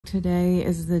Today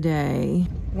is the day.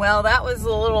 Well, that was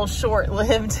a little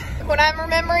short-lived. What I'm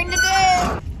remembering to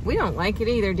do. We don't like it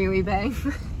either, do we, babe?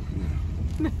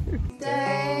 No.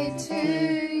 Day to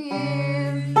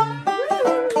you.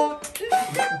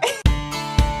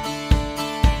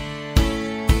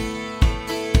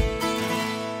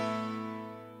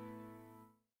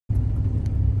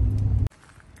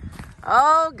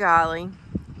 Oh, golly.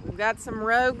 We've got some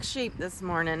rogue sheep this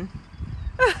morning.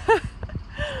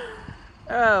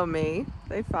 Oh, me.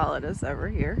 They followed us over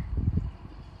here.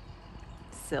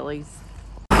 Sillies.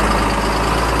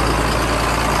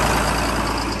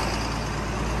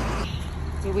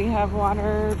 Do we have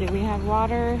water? Do we have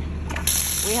water?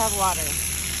 We have water.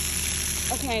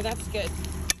 Okay, that's good.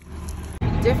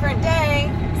 Different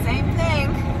day. Same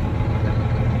thing.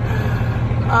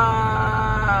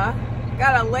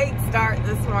 Got a late start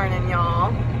this morning,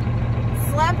 y'all.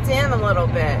 Slept in a little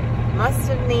bit. Must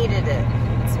have needed it.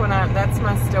 That's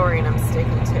my story, and I'm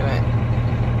sticking to it.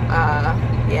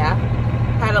 Yeah.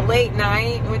 Had a late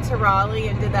night, went to Raleigh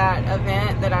and did that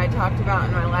event that I talked about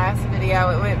in my last video.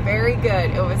 It went very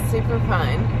good. It was super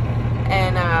fun.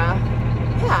 And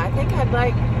yeah, I think I'd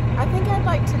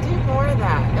like to do more of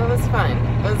that. It was fun.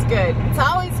 It was good. It's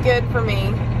always good for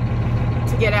me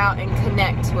to get out and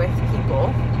connect with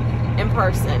people in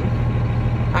person.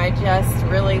 I just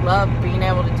really love being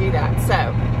able to do that.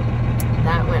 So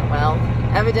that went well.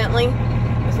 Evidently,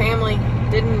 the family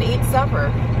didn't eat supper.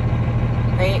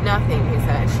 They ate nothing, he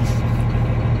said.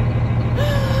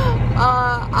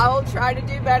 I will try to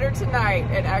do better tonight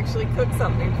and actually cook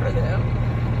something for them.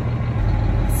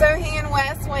 So he and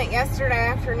Wes went yesterday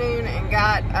afternoon and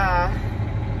got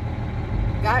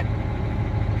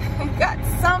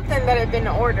something that had been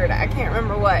ordered. I can't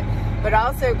remember what, but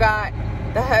also got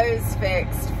the hose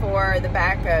fixed for the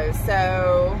backhoe,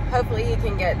 so hopefully he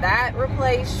can get that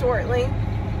replaced shortly.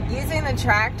 Using the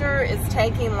tractor is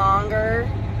taking longer.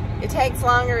 It takes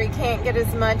longer. He can't get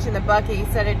as much in the bucket. He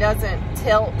said it doesn't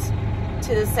tilt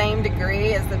to the same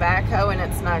degree as the backhoe, and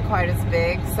it's not quite as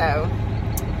big, so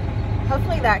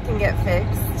hopefully that can get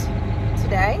fixed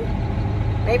today,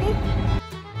 maybe.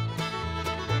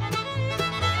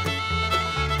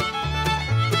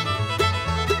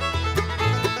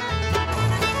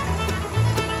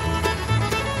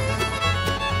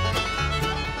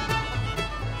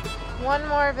 One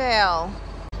more veil,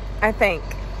 I think.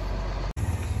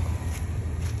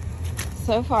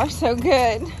 So far, so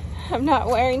good. I'm not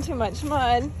wearing too much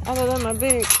mud other than my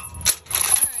boots.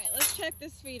 All right, let's check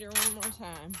this feeder one more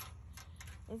time.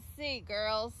 Let's see,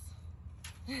 girls.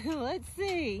 Let's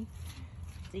see.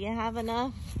 Do you have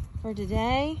enough for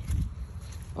today?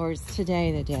 Or is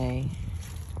today the day?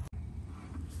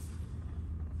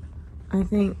 I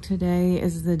think today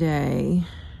is the day.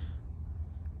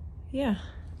 Yeah.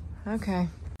 Okay.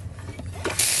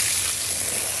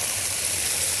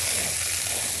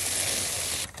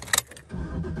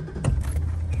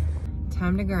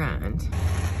 Time to grind.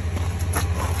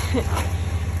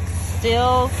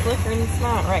 Still flickering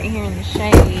snot right here in the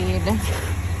shade.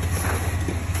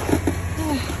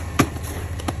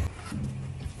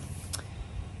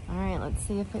 All right, let's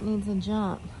see if it needs a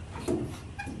jump. Is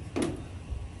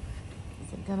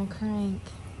it gonna crank?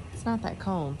 It's not that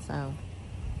cold, so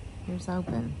here's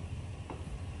hoping.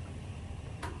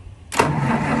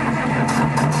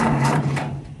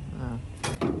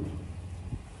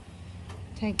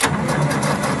 Take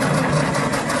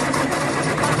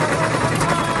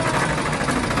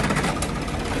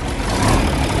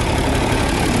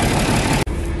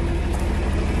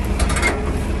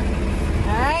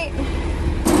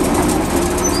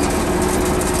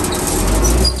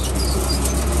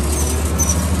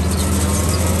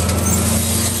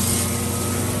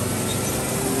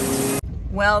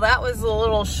Well, that was a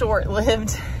little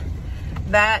short-lived.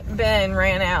 That bin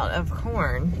ran out of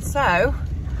corn. So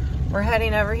we're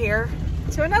heading over here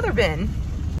to another bin.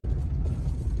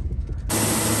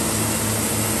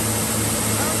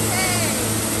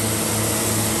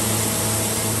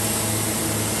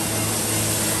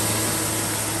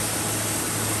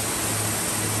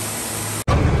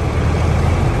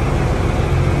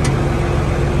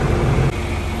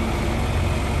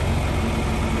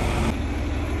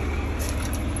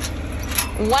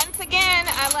 Once again,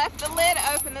 I left the lid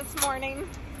open this morning.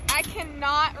 I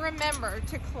cannot remember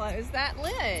to close that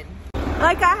lid.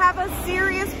 Like I have a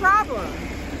serious problem.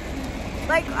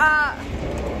 Like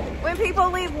when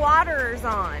people leave waters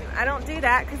on. I don't do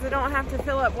that because I don't have to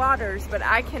fill up waters, but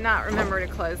I cannot remember to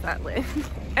close that lid.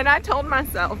 And I told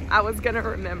myself I was gonna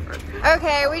remember.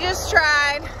 Okay, we just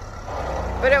tried,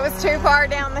 but it was too far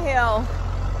down the hill.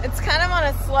 It's kind of on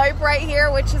a slope right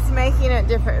here, which is making it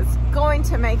different. It's going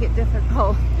to make it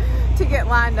difficult to get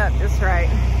lined up just right.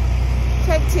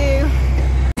 Take 2.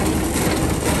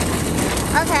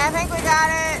 Okay, I think we got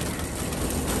it.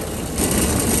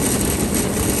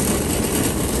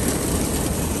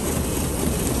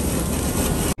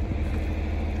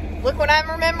 Look what I'm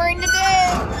remembering to do.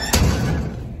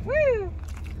 Woo!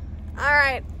 All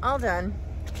right, all done.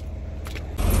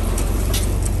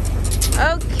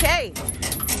 Okay,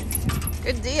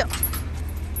 good deal.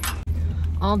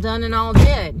 All done and all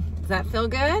did. Does that feel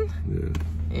good?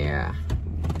 Yeah.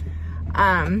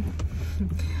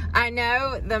 I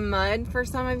know the mud for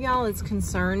some of y'all is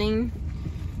concerning.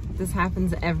 This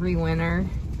happens every winter.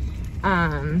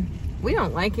 We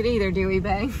don't like it either, do we,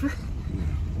 babe?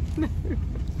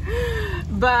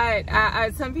 But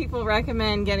some people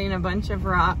recommend getting a bunch of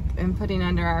rock and putting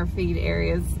under our feed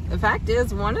areas. The fact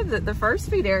is, one of the first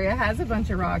feed area has a bunch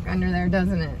of rock under there,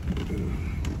 doesn't it?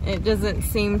 It doesn't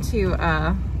seem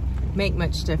to make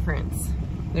much difference.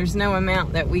 There's no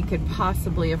amount that we could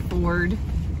possibly afford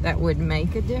that would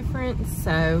make a difference.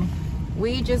 So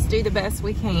we just do the best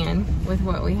we can with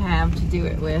what we have to do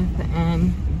it with.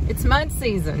 And it's mud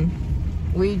season.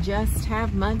 We just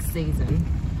have mud season.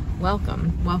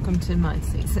 Welcome to mud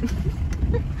season.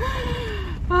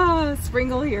 Oh, spring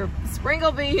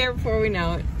will be here before we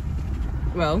know it.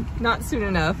 Well, not soon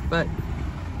enough, but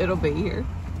it'll be here.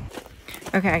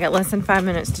 Okay, I got less than 5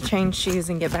 minutes to change shoes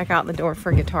and get back out the door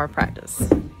for guitar practice.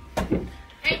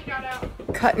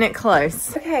 Cutting it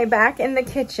close. Okay, back in the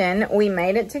kitchen. We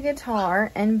made it to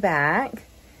guitar and back.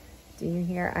 Do you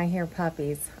hear? I hear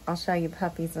puppies. I'll show you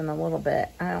puppies in a little bit.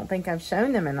 I don't think I've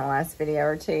shown them in the last video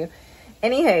or two.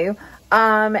 Anywho,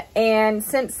 and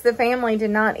since the family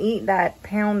did not eat that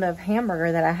pound of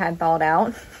hamburger that I had thawed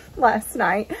out last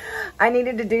night, I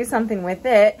needed to do something with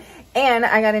it. And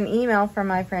I got an email from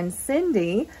my friend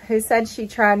Cindy, who said she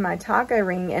tried my taco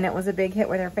ring and it was a big hit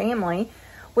with her family,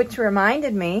 which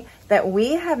reminded me that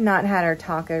we have not had our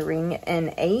taco ring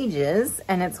in ages,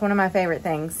 and it's one of my favorite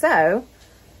things. So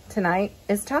tonight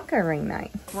is taco ring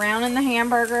night. Browning the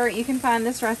hamburger. You can find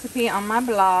this recipe on my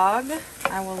blog.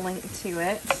 I will link to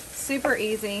it. Super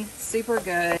easy, super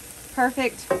good.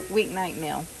 Perfect weeknight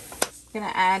meal. I'm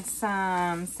gonna add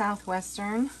some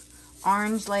Southwestern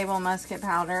orange label musket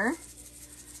powder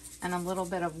and a little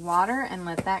bit of water and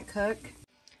let that cook.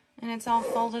 And it's all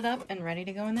folded up and ready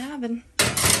to go in the oven.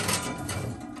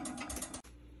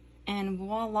 And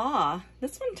voila,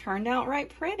 this one turned out right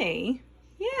pretty.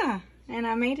 Yeah. And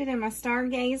I made it in my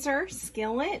Stargazer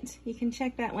skillet. You can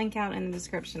check that link out in the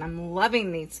description. I'm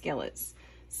loving these skillets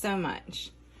so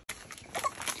much.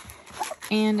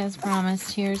 And as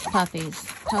promised, here's puppies.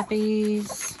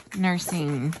 Puppies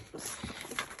nursing.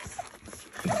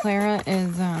 Clara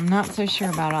is not so sure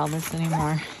about all this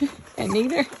anymore. And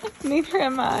neither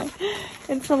am I.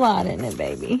 It's a lot, isn't it,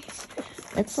 baby?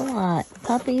 It's a lot.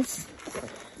 Puppies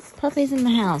in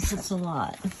the house, it's a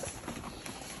lot.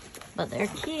 But they're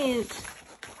cute.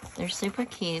 They're super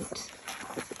cute.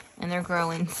 And they're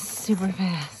growing super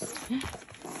fast.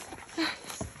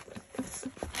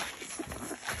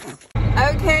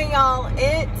 Okay, y'all,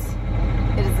 it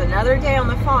is another day on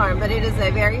the farm, but it is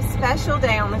a very special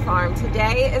day on the farm.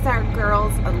 Today is our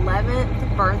girl's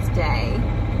 11th birthday.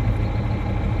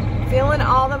 Feeling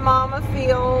all the mama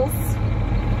feels.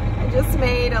 I just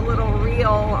made a little reel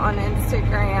on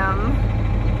Instagram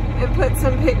and put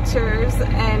some pictures,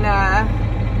 and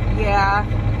yeah,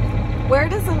 where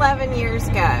does 11 years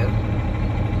go?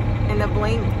 In the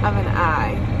blink of an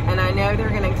eye. And I know they're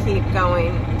gonna keep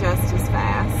going just as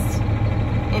fast.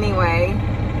 Anyway,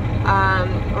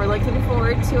 we're looking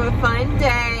forward to a fun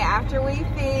day. After we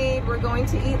feed, we're going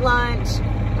to eat lunch.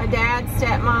 My dad,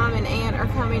 stepmom, and aunt are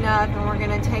coming up, and we're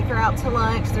gonna take her out to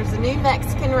lunch. There's a new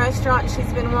Mexican restaurant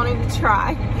she's been wanting to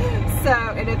try. So,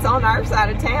 and it's on our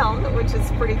side of town, which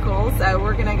is pretty cool. So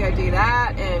we're gonna go do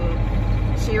that.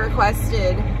 And she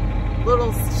requested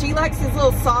she likes these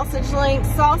little sausage links,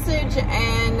 sausage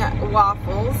and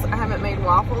waffles. I haven't made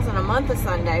waffles in a month of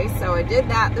Sundays, so I did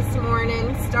that this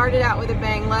morning. Started out with a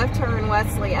bang, left her and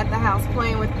Wesley at the house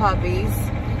playing with puppies.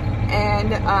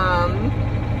 And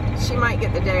she might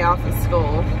get the day off of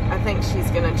school. I think she's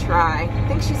gonna try.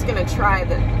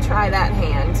 try that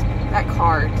that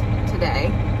card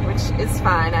today, which is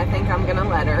fine. I think I'm gonna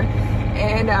let her.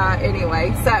 And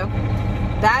anyway, so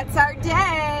that's our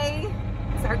day.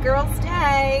 It's our girls'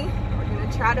 day. We're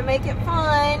gonna try to make it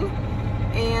fun.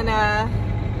 And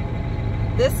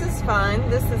this is fun.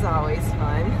 This is always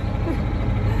fun.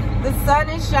 The sun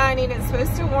is shining. It's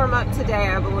supposed to warm up today,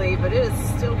 I believe, but it is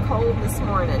still cold this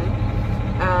morning.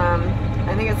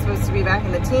 I think it's supposed to be back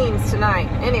in the teens tonight.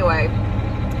 Anyway,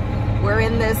 we're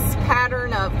in this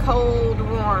pattern of cold,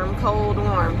 warm,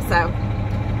 so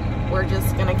we're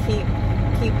just gonna keep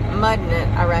mudding it,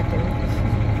 I reckon.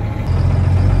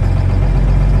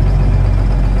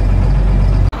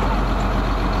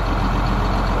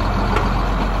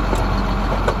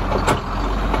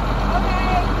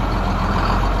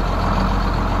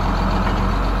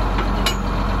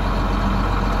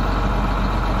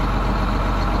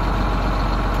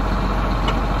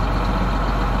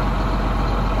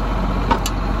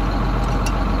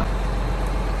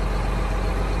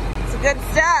 Good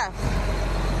stuff.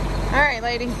 All right,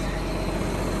 lady.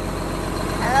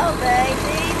 Hello,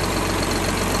 baby.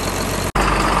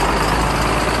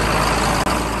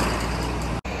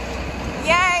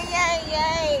 Yay, yay,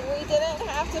 yay. We didn't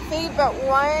have to feed but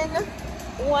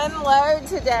one load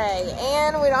today.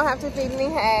 And we don't have to feed any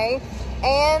hay.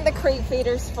 And the creek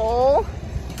feeder's full.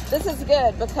 This is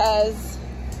good because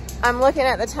I'm looking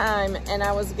at the time and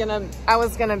I was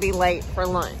gonna be late for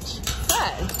lunch. So,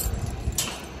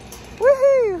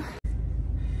 woohoo!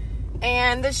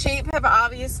 And the sheep have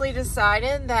obviously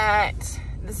decided that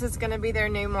this is going to be their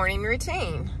new morning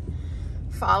routine.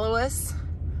 Follow us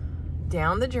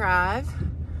down the drive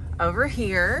over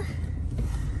here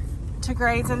to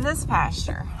graze in this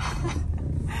pasture,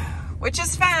 which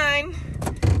is fine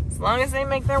as long as they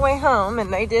make their way home,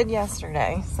 and they did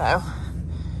yesterday, so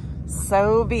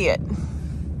be it.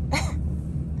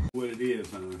 What it is,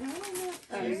 huh?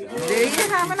 Do you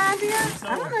have an idea?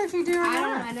 I don't know if you do or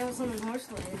not. I know it's on the horse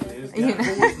land. It's got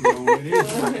horses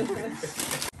on it. It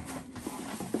is.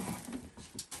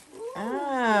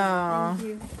 Oh.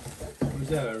 Was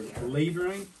that a lead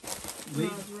rein?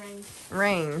 Lead?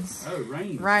 Reins. Oh,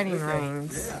 reins. Riding Okay.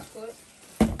 reins. Yeah.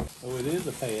 Oh, it is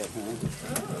a pad,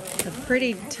 huh? A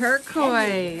pretty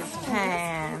turquoise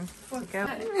pan. Go.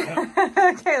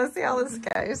 Okay, let's see how this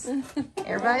goes.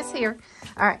 Everybody's here.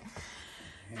 All right.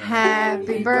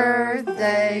 Happy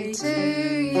birthday to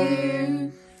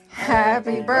you.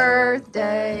 Happy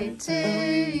birthday to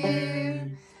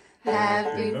you.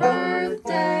 Happy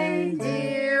birthday,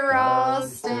 dear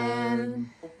Austin.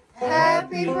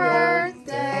 Happy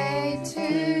birthday to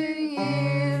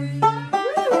you.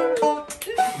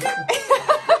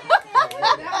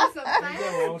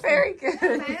 Very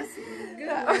good.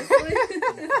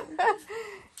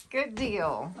 Good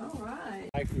deal. All right.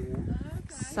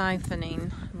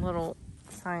 Siphoning, little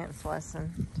science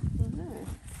lesson.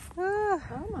 Oh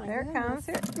my There it comes.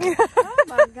 Here. Oh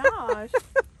my gosh.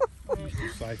 Used to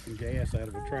siphon gas out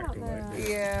of a tractor like that.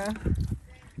 Yeah.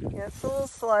 Yeah, it's a little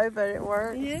slow, but it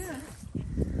works. Yeah.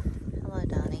 Hello,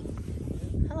 Dottie.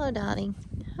 Hello, Dottie.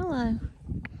 Hello.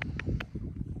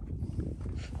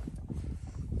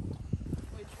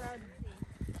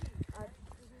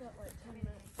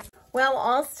 Well,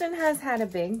 Austin has had a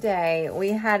big day. We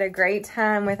had a great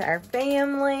time with our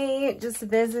family, just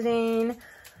visiting,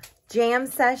 jam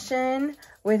session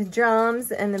with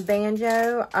drums and the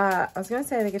banjo. I was going to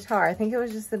say the guitar. I think it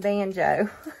was just the banjo.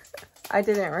 I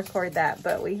didn't record that,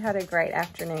 but we had a great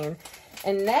afternoon.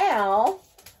 And now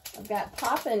I've got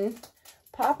popping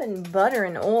butter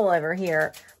and oil over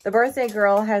here. The birthday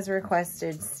girl has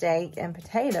requested steak and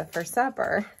potato for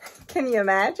supper. Can you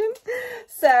imagine?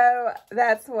 So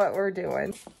that's what we're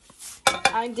doing.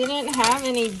 I didn't have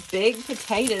any big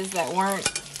potatoes that weren't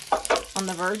on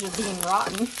the verge of being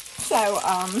rotten. So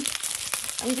I'm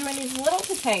doing these little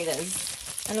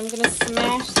potatoes and I'm gonna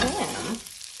smash them.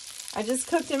 I just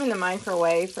cooked them in the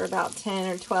microwave for about 10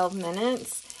 or 12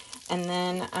 minutes. And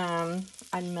then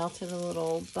I melted a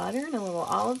little butter and a little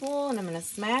olive oil, and I'm going to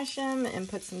smash them and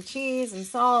put some cheese and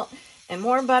salt and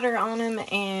more butter on them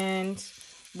and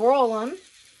broil them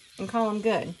and call them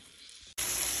good. And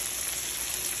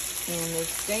the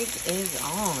steak is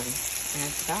on, and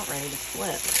it's about ready to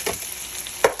flip.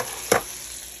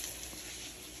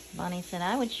 Bonnie said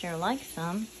I would sure like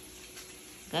some.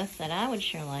 Gus said I would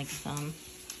sure like some.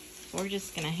 We're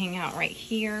just going to hang out right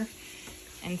here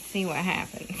and see what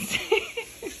happens.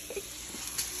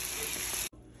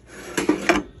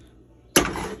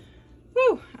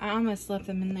 Whew, I almost left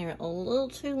them in there a little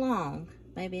too long.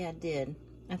 Maybe I did.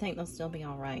 I think they'll still be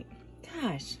all right.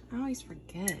 Gosh, I always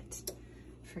forget.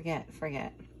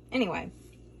 Forget. Anyway,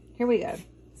 here we go.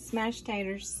 Smashed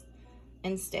taters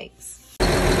and steaks.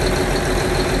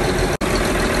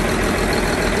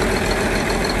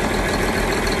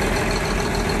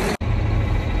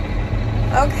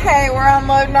 Okay, we're on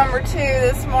load number 2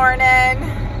 this morning.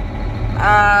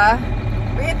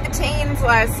 We hit the teens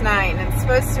last night, and it's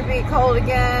supposed to be cold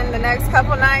again the next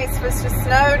couple nights. Supposed to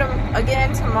snow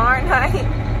again tomorrow night.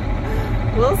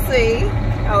 We'll see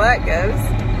how that goes.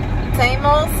 Same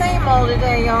old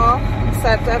today, y'all.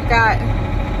 Except I've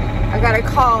got a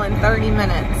call in 30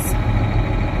 minutes.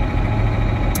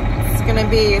 It's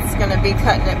gonna be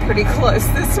cutting it pretty close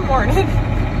this morning.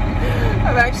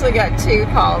 I've actually got 2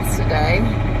 calls today,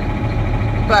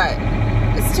 but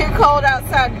it's too cold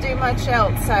outside to do much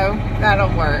else, so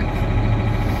that'll work.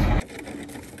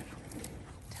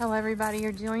 Tell everybody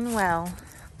you're doing well.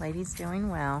 Lady's doing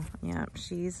well. Yep,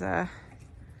 she's a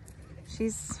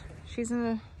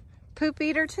poop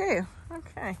eater too.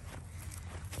 Okay.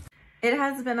 It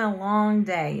has been a long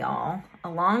day, y'all. A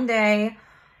long day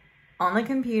on the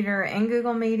computer, in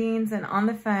Google meetings, and on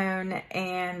the phone.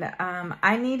 And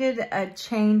I needed a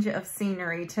change of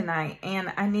scenery tonight,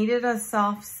 and I needed a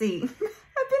soft seat.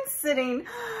 I've been sitting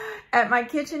at my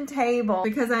kitchen table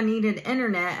because I needed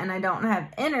internet, and I don't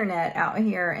have internet out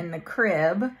here in the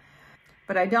crib,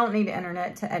 but I don't need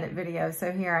internet to edit videos,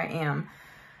 so here I am.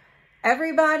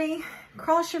 Everybody,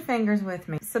 cross your fingers with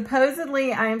me.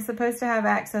 Supposedly, I am supposed to have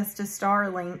access to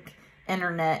Starlink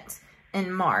internet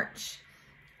in March.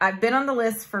 I've been on the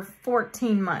list for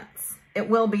 14 months. It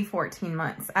will be 14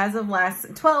 months. As of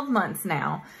 12 months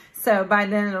now. So by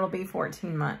then, it'll be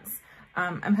 14 months.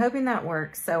 I'm hoping that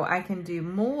works so I can do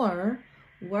more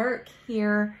work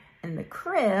here in the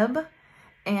crib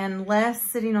and less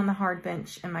sitting on the hard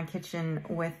bench in my kitchen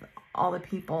with all the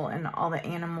people and all the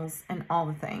animals and all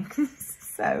the things.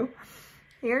 So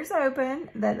here's hoping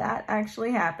that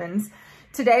actually happens.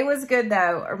 Today was good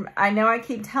though. I know I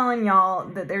keep telling y'all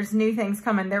that there's new things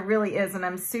coming. There really is, and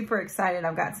I'm super excited.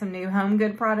 I've got some new home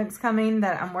good products coming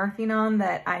that I'm working on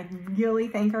that I really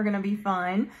think are gonna be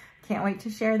fun. Can't wait to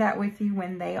share that with you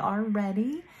when they are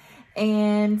ready.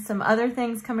 And some other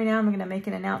things coming out. I'm gonna make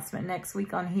an announcement next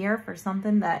week on here for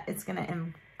something that it's gonna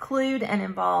include and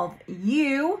involve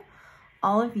you,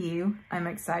 all of you. I'm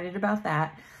excited about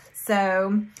that.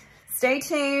 So stay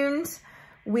tuned.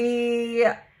 We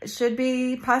should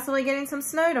be possibly getting some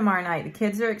snow tomorrow night. The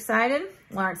kids are excited.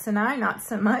 Lawrence and I, not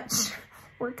so much.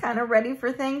 We're kind of ready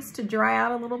for things to dry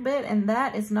out a little bit, and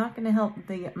that is not going to help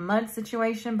the mud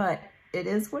situation, but it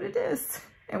is what it is.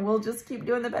 And we'll just keep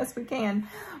doing the best we can.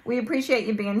 We appreciate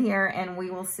you being here, and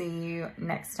we will see you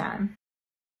next time.